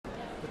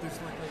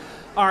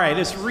All right,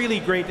 it's really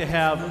great to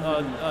have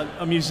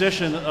a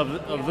musician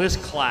of this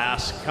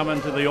class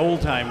coming to the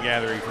Oldtime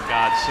Gathering, for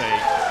God's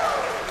sake.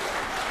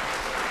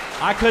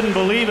 I couldn't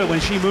believe it when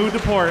she moved to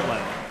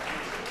Portland.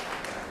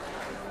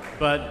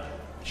 But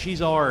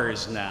she's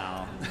ours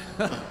now.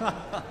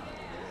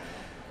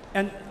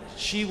 And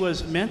she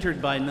was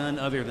mentored by none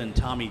other than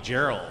Tommy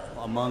Jarrell,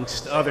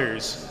 amongst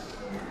others.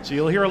 So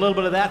you'll hear a little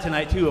bit of that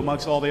tonight, too,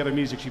 amongst all the other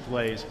music she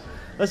plays.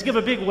 Let's give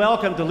a big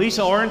welcome to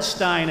Lisa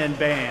Ornstein and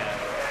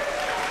band.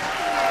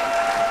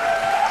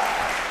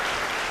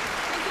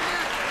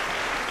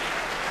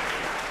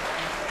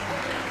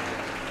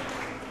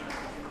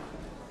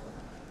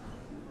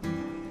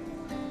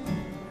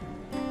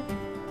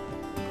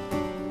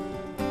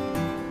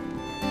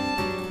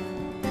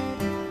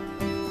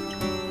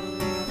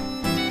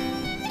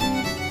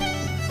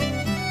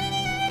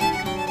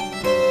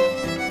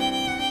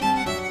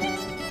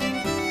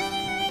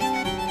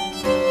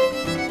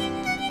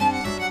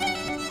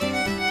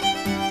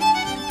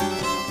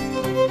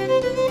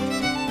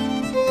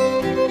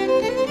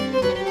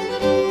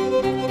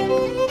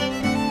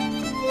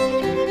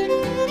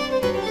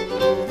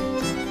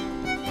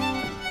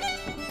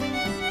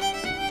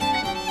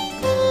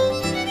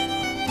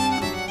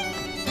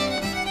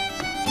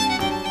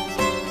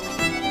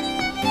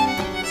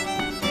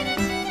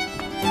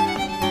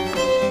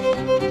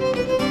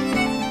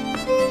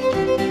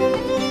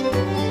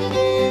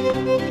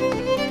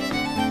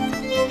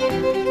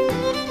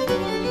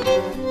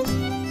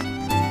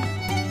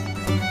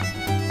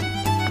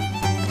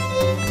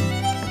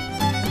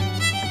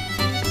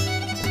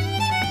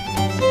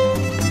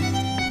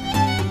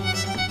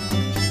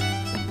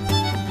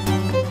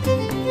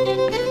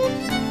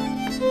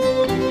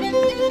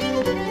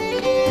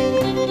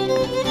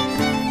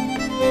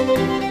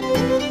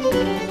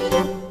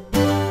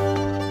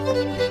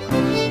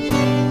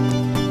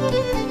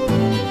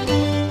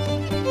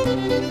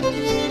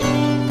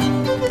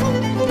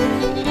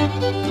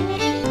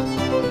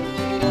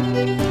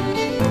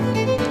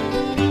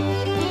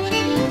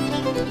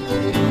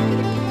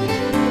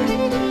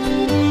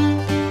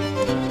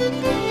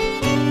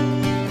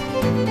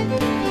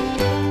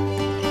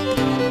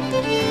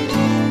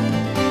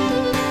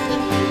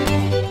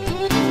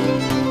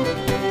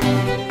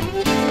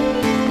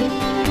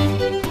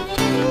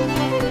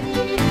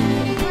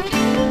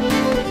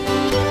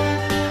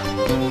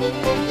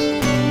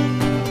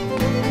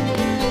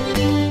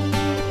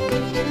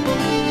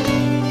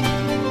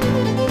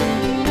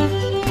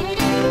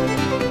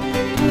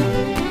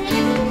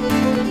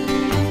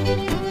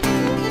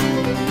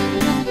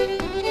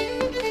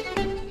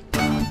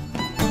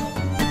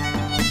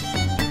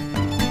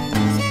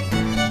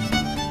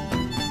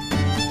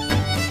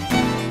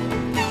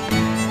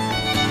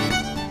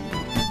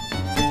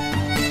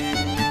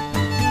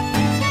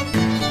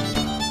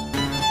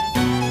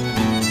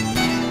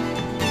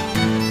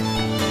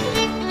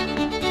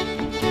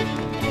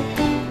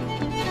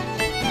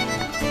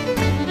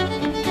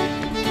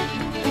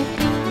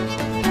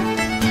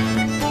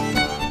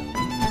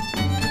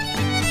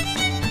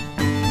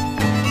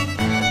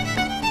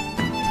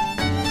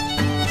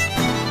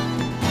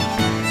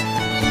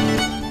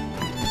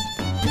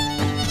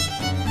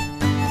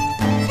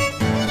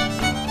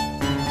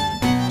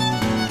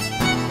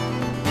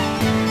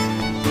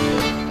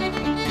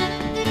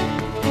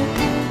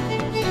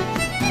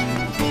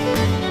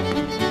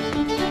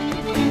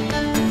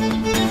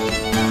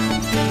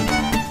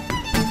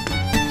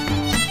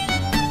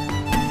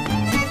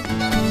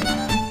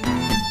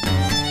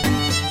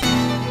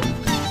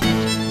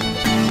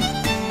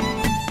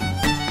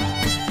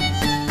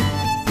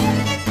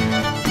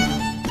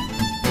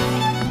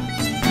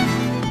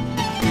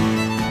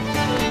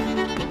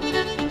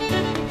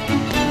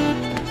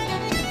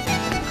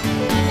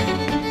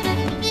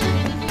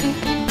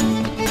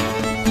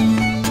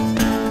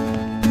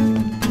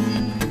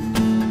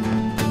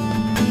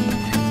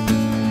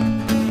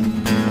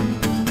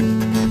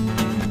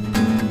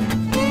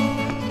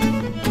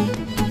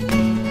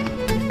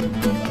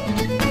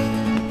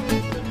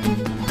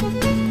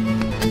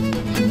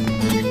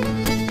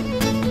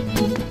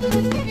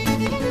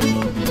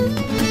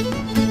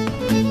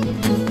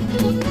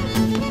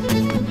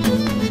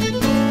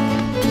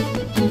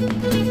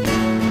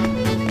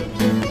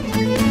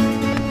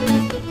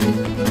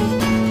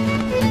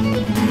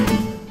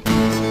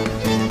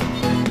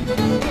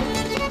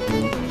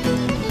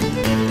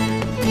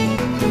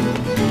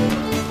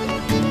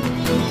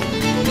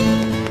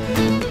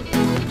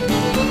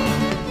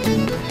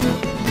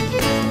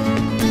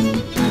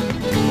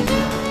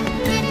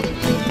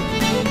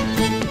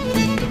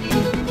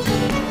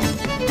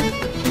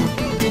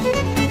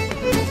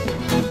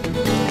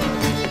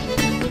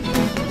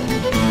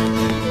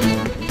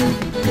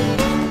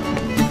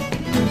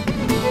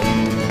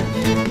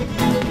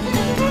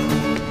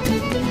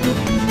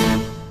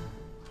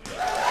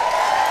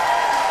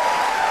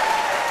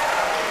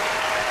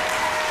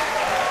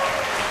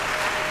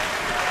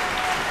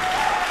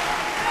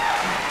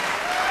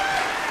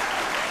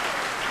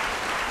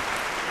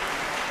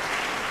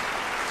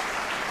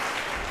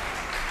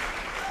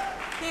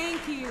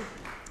 Thank you.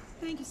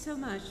 Thank you so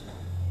much.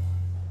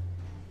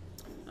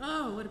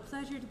 Oh, what a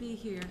pleasure to be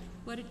here.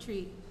 What a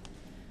treat.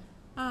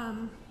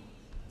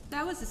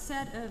 That was a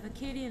set of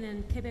Acadian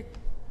and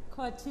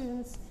Quebecois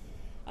tunes.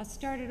 I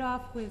started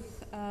off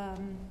with a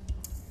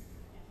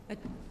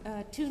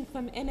tune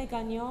from Aimé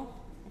Gagnon,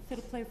 a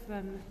fiddle player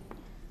from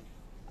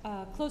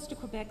close to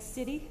Quebec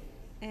City.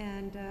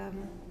 And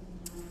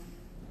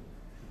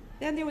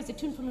then there was a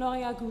tune from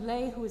Laurier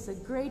Goulet, who was a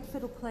great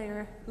fiddle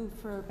player who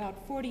for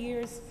about 40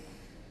 years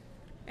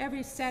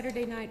every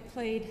Saturday night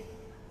played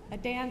a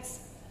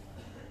dance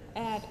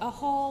at a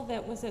hall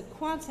that was a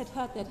Quonset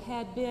hut that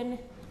had been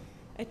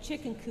a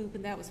chicken coop,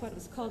 and that was what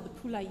was called the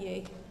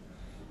Poulailler,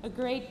 a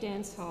great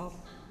dance hall.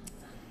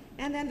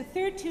 And then the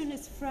third tune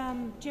is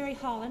from Jerry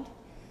Holland,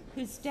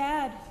 whose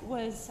dad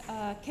was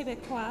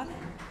Quebecois,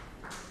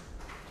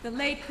 the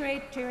late,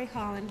 great Jerry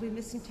Holland. We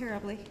miss him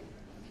terribly.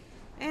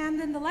 And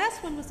then the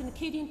last one was an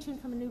Acadian tune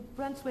from a New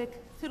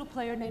Brunswick fiddle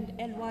player named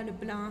Eloi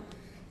Leblanc,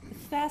 the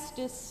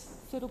fastest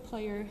fiddle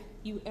player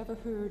you ever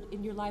heard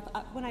in your life.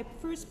 When I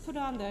first put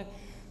on the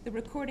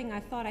recording, I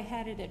thought I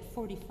had it at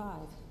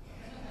 45.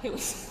 It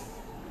was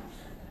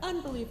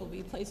unbelievable.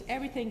 He plays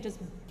everything just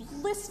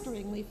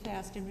blisteringly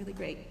fast and really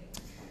great.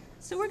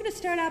 So we're going to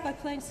start out by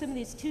playing some of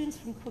these tunes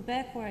from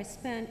Quebec, where I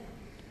spent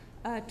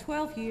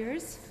 12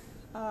 years.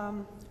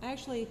 I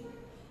actually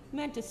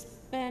meant to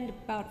spend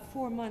about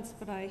 4 months,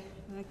 but I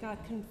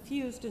got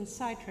confused and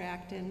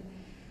sidetracked, and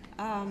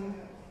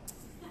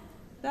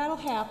that'll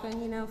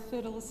happen, you know,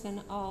 fiddles and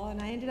all.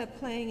 And I ended up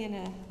playing in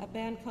a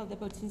band called the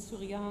Bottine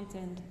Souriante,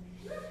 and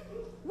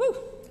woo,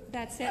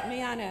 that set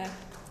me on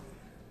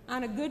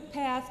a good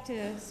path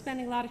to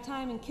spending a lot of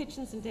time in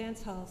kitchens and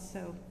dance halls. So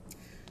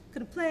I'm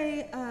going to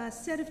play a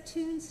set of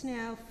tunes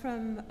now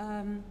from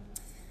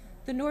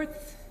the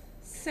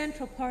northeastern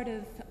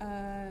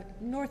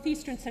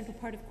central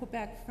part of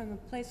Quebec, from a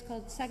place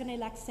called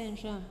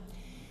Saguenay-Lac-Saint-Jean,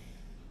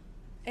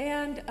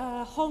 and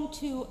home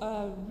to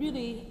a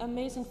really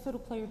amazing fiddle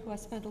player who I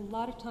spent a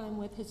lot of time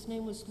with. His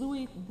name was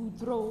Louis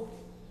Boudreau,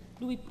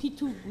 Louis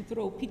Pitou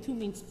Boudreau. Pitou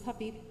means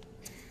puppy.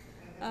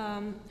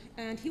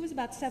 And he was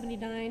about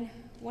 79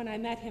 when I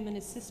met him, and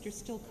his sister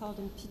still called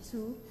him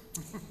Pitou.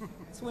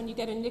 So when you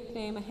get a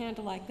nickname, a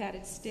handle like that,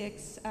 it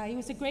sticks. He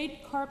was a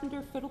great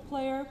carpenter, fiddle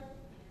player.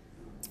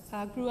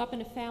 Grew up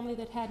in a family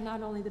that had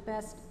not only the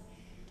best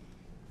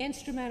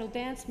instrumental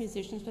dance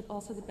musicians, but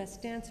also the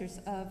best dancers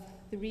of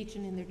the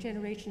region in their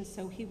generation.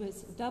 So he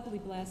was doubly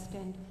blessed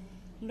and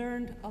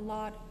learned a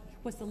lot.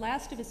 Was the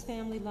last of his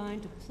family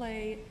line to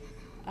play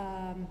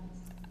a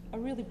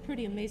really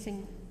pretty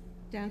amazing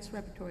dance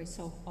repertory.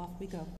 So off we go.